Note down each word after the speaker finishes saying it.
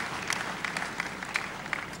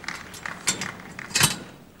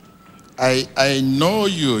I know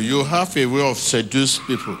you. You have a way of seduce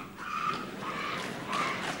people.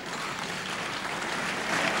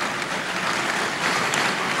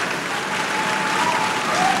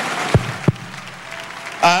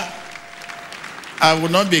 I will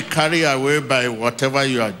not be carried away by whatever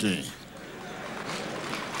you are doing.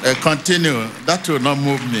 Continue. That will not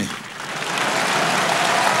move me.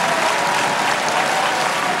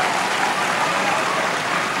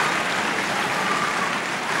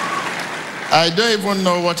 I don't even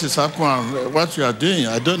know what is happening, what you are doing.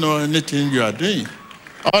 I don't know anything you are doing.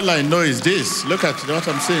 All I know is this. Look at what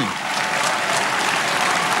I'm saying.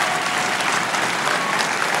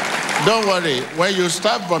 Don't worry. When you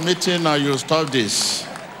start vomiting, now you stop this.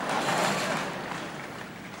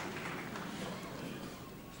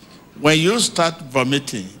 When you start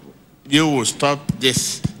vomiting, you will stop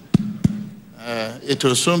this. It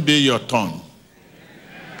will soon be your turn.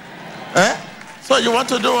 So you want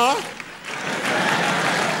to do what?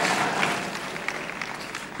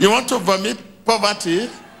 You want to vomit poverty?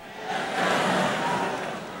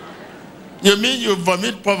 You mean you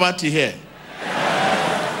vomit poverty here?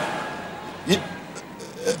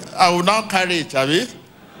 I will now carry it, have you?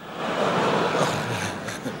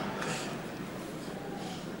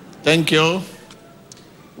 Thank you.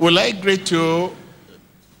 Will I greet you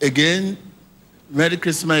again? Merry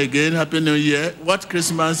Christmas again, Happy New Year. What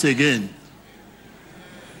Christmas again?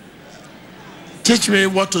 Teach me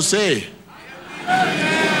what to say.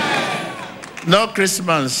 No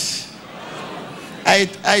Christmas.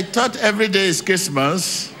 I thought every day is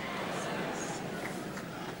Christmas.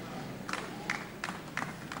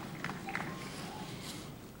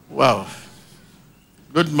 Wow.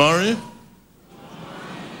 Good morning.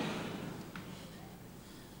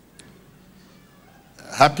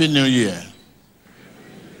 Happy New Year.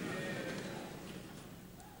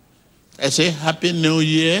 I say Happy New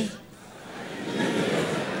Year.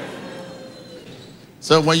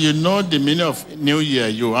 So when you know the meaning of New Year,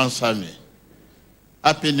 you answer me.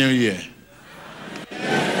 Happy New Year.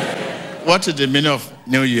 What is the meaning of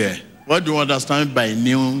New Year? What do you understand by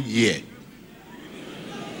New Year?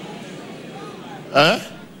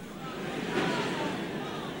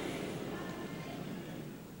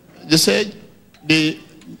 They said the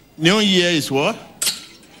New Year is what?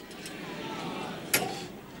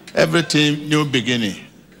 Everything new beginning.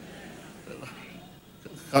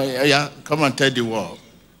 Yeah, come and tell the world.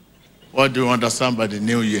 What do you understand by the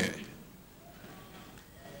New Year?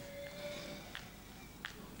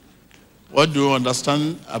 What do you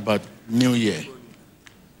understand about New Year?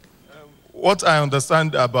 What I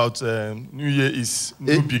understand about New Year is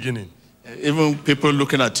new beginning. Even people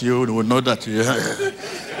looking at you will know that you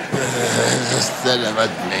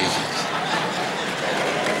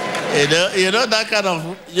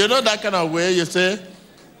you know that kind of way you say,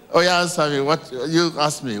 oh yeah, answer me. What you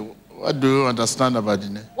ask me? What do you understand about the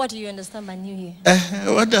New Year? What do you understand by New Year?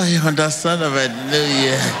 What do you understand about New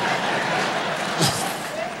Year?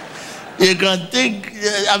 You can think.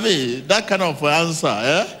 I mean, that kind of answer.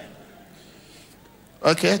 Eh?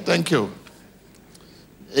 Okay, thank you.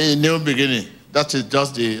 A new beginning. That is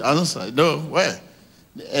just the answer. No, where?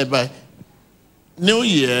 By New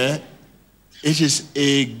Year, it is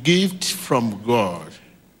a gift from God.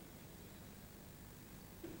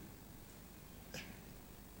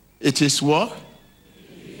 It is what?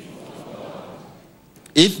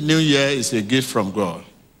 If New Year is a gift from God,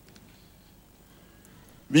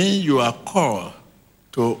 means you are called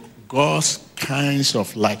to God's kinds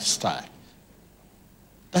of lifestyle.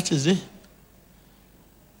 That is it.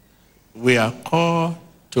 We are called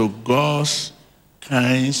to God's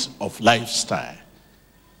kinds of lifestyle.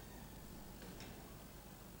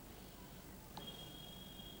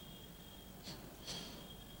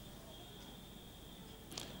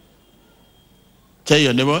 Tell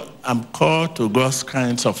your neighbor, I'm called to God's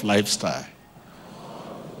kinds of lifestyle.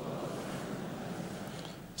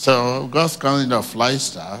 So God's kind of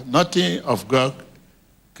lifestyle, nothing of God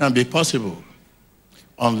can be possible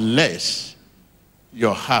unless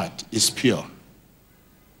your heart is pure.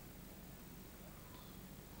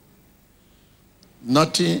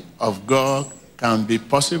 Nothing of God can be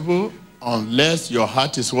possible unless your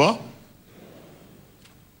heart is what?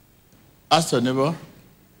 Ask your neighbor,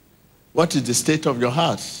 what is the state of your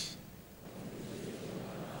heart?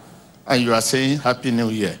 And you are saying, Happy New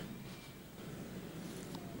Year.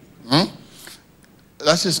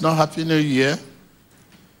 That is not Happy New Year.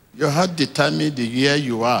 Your heart determines the year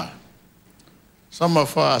you are. Some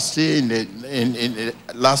of us are still in the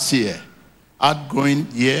last year, outgoing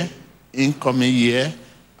year, incoming year.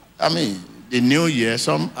 I mean, the new year,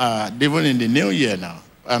 some are living in the new year now.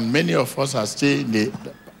 And many of us are still in the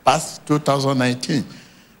past 2019,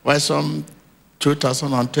 why some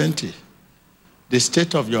 2020? The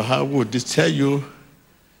state of your heart would tell you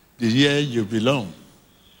the year you belong.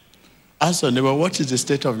 Ask your neighbor, what is the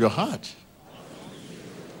state of your heart?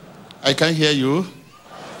 I can't hear you.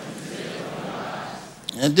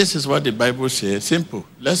 And this is what the Bible says. Simple.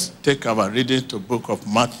 Let's take our reading to book of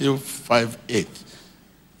Matthew 5:8.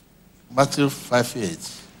 Matthew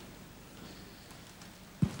 5:8.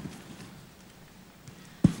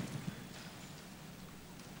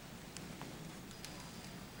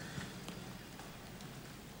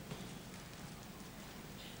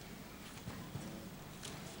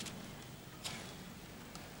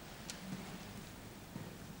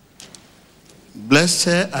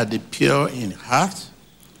 Blessed are the pure in heart,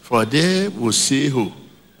 for they will see who?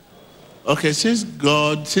 Okay, since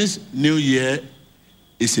New Year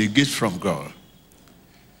is a gift from God,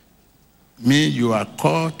 you are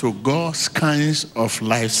called to God's kinds of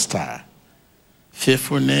lifestyle.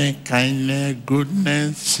 Faithfulness, kindness,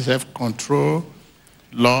 goodness, self-control,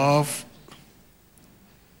 love,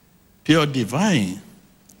 pure divine.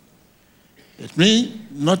 It means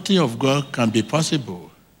nothing of God can be possible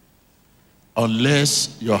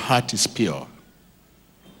unless your heart is pure.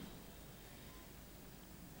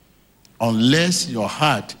 Unless your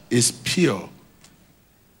heart is pure.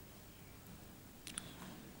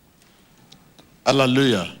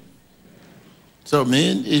 Hallelujah. So,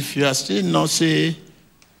 if you are still not saying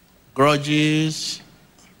grudges,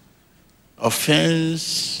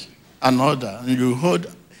 offense, and all that, and you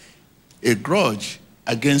hold a grudge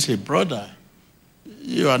against a brother,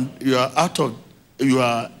 you are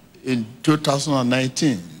in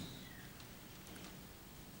 2019.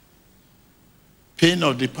 Pain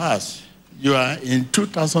of the past, you are in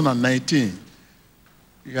 2019.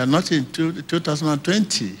 You are not in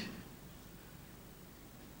 2020.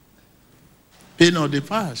 Pain of the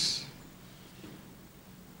past.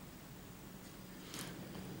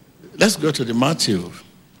 Let's go to the Matthew,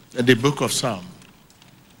 the book of Psalm.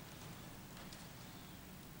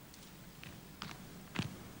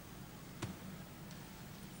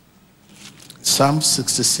 Psalm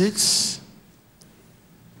 66,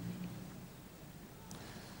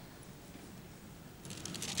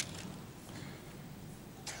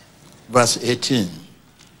 verse 18.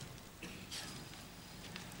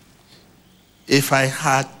 If I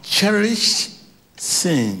had cherished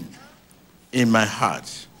sin in my heart,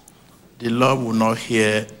 the Lord will not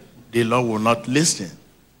hear, the Lord will not listen,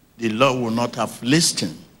 the Lord will not have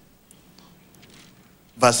listened.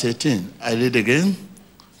 Verse 18, I read again.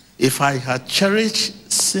 If I had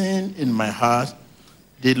cherished sin in my heart,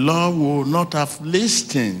 the Lord will not have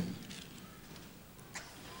listened.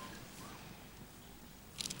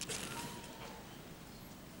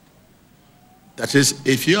 That is,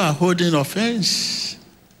 if you are holding offense,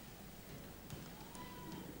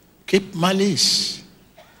 keep malice,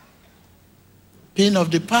 pain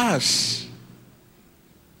of the past.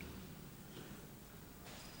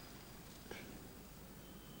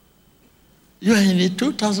 You are in the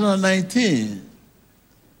 2019,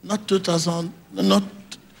 not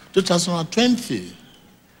 2020.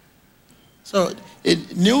 So a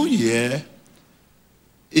new year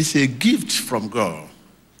is a gift from God.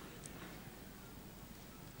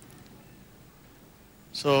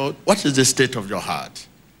 So what is the state of your heart?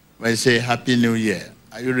 When you say Happy New Year,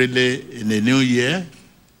 are you really in a new year?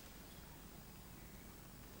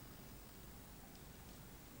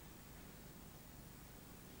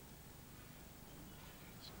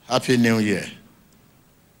 Happy New Year.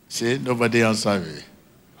 See, nobody answered me.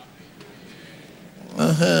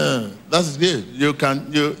 That's good. You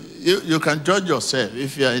can judge yourself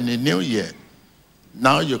if you are in a new year.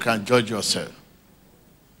 Now you can judge yourself.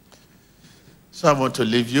 So I want to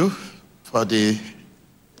leave you for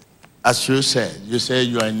as you said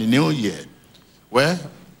you are in a new year. Well,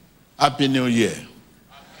 Happy New Year.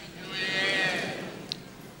 Happy New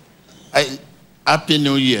Year. Happy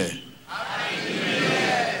New Year. Happy New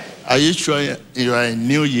Year. Are you sure you are in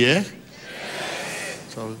New Year? Yes.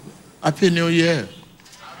 So, Happy New Year.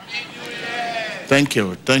 Happy New Year. Thank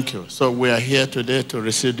you. So we are here today to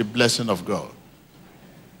receive the blessing of God.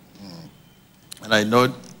 And I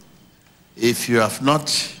know if you are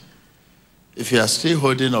still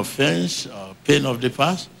holding offense or pain of the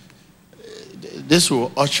past, this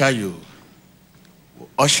will usher you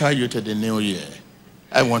to the new year.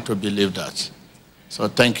 I want to believe that. So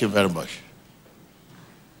thank you very much.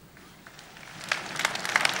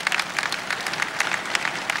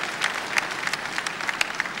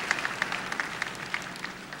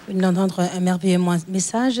 Nous venons d'entendre un merveilleux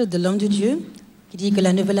message de l'homme de Dieu. qui dit que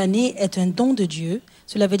la nouvelle année est un don de Dieu.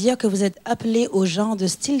 Cela veut dire que vous êtes appelés au genre de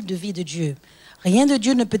style de vie de Dieu. Rien de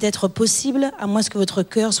Dieu ne peut être possible à moins que votre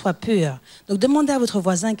cœur soit pur. Donc demandez à votre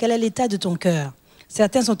voisin quel est l'état de ton cœur.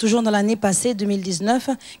 Certains sont toujours dans l'année passée, 2019,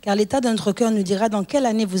 car l'état de notre cœur nous dira dans quelle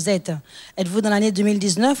année vous êtes. Êtes-vous dans l'année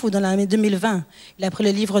 2019 ou dans l'année 2020? Il a pris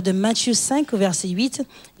le livre de Matthieu 5, au verset 8.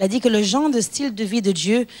 Il a dit que le genre de style de vie de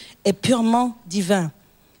Dieu est purement divin.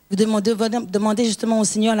 Vous demandez justement au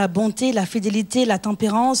Seigneur la bonté, la fidélité, la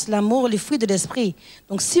tempérance, l'amour, les fruits de l'esprit.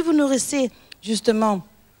 Donc si vous nourrissez justement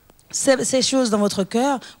ces choses dans votre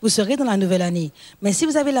cœur, vous serez dans la nouvelle année. Mais si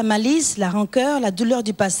vous avez la malice, la rancœur, la douleur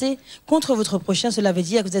du passé contre votre prochain, cela veut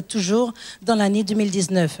dire que vous êtes toujours dans l'année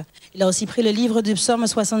 2019. Il a aussi pris le livre du psaume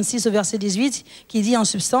 66 au verset 18 qui dit en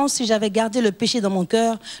substance, si j'avais gardé le péché dans mon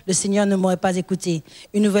cœur, le Seigneur ne m'aurait pas écouté.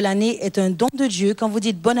 Une nouvelle année est un don de Dieu. Quand vous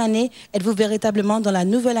dites bonne année, êtes-vous véritablement dans la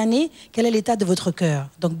nouvelle année? Quel est l'état de votre cœur?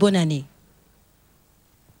 Donc bonne année.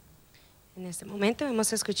 En este momento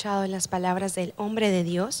hemos escuchado las palabras del hombre de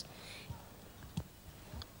Dios,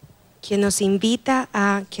 que nos invita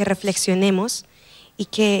a que reflexionemos y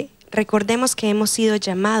que recordemos que hemos sido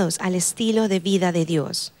llamados al estilo de vida de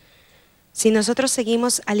Dios. Si nosotros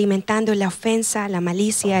seguimos alimentando la ofensa, la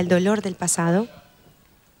malicia, el dolor del pasado,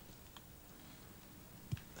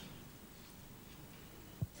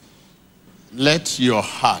 let your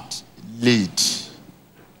heart lead.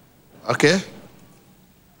 Okay?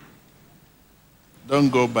 Don't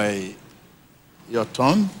go by your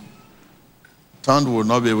tongue. Tongue will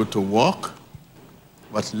not be able to walk,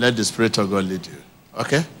 but let the Spirit of God lead you.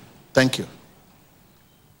 Okay? Thank you.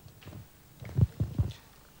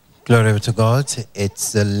 Glory to God.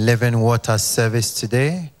 It's the Living Water service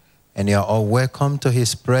today, and you're all welcome to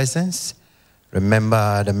His presence.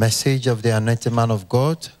 Remember the message of the anointed man of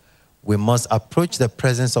God. We must approach the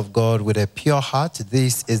presence of God with a pure heart.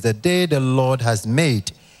 This is the day the Lord has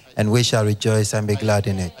made, and we shall rejoice and be glad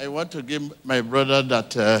in it. I want to give my brother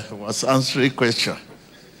that was answering question.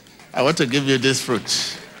 I want to give you this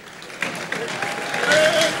fruit.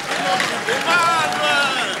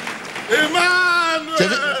 Emmanuel!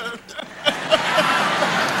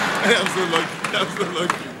 I am so lucky. I'm so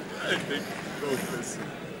lucky. I think God bless you.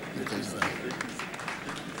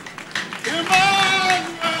 Emmanuel!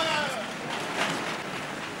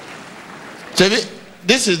 Chevi,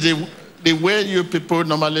 this is the way you people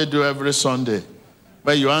normally do every Sunday.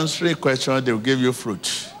 When you answer a question, they will give you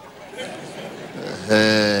fruit.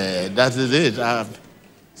 That is it.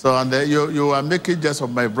 So and you are making jest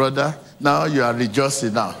of my brother. Now you are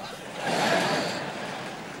rejoicing now.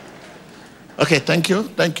 Okay, thank you.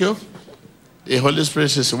 Thank you. The Holy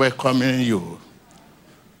Spirit is welcoming you.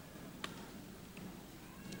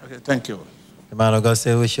 Okay, thank you. The man of God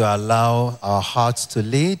said we should allow our hearts to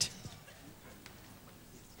lead.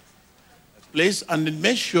 Please, and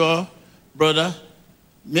make sure, brother,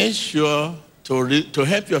 make sure to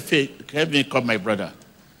help your faith. Help me call my brother.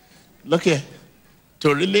 Look here.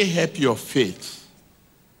 To really help your faith,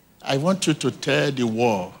 I want you to tell the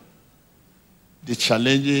world the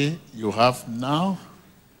challenge you have now.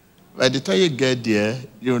 By the time you get there,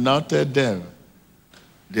 you now tell them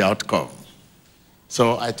the outcome.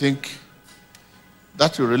 So I think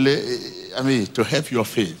that will really, to help your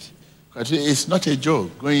faith. Because it's not a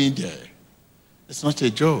joke going there. It's not a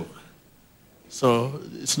joke. So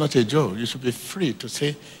it's not a joke. You should be free to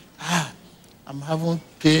say, I'm having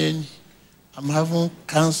pain, I'm having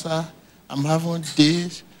cancer, I'm having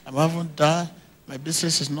this, I'm having that, my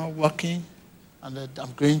business is not working, and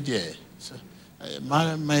I'm going there. So,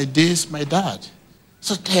 my this, my that.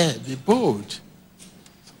 So there, be bold.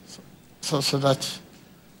 So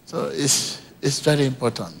it's very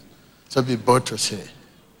important. So be bold to say.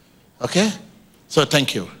 Okay? So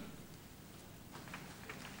thank you.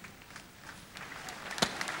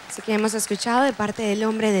 así que hemos escuchado de parte del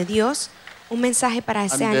hombre de Dios un mensaje para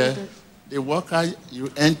este año. The worker, you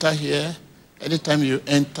enter here, anytime you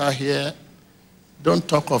enter here, don't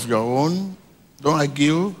talk of your own, don't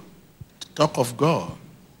argue, talk of God.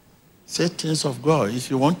 Say things of God. If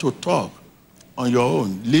you want to talk on your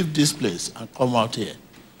own, leave this place and come out here.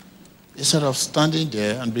 Instead of standing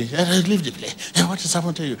there and being, leave the place. Hey, what is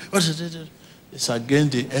happening to you? What is it? It's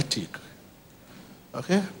against the ethic.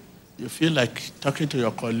 Okay? You feel like talking to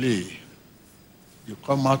your colleague. You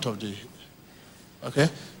come out of the, okay?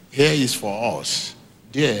 Here is for us.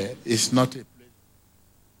 There is not a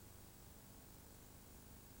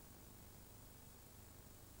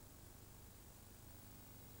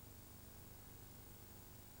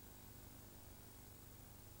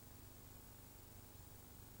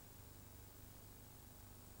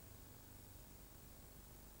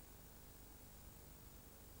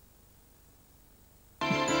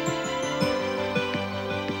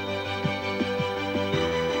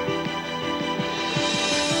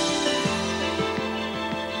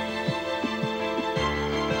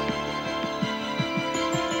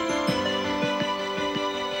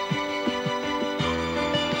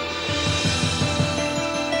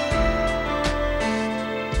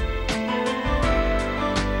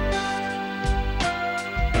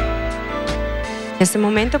En este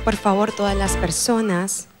momento, por favor, todas las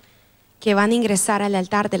personas que van a ingresar al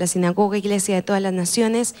altar de la sinagoga iglesia de todas las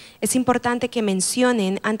naciones, es importante que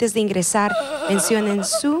mencionen, antes de ingresar, mencionen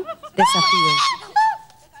su desafío.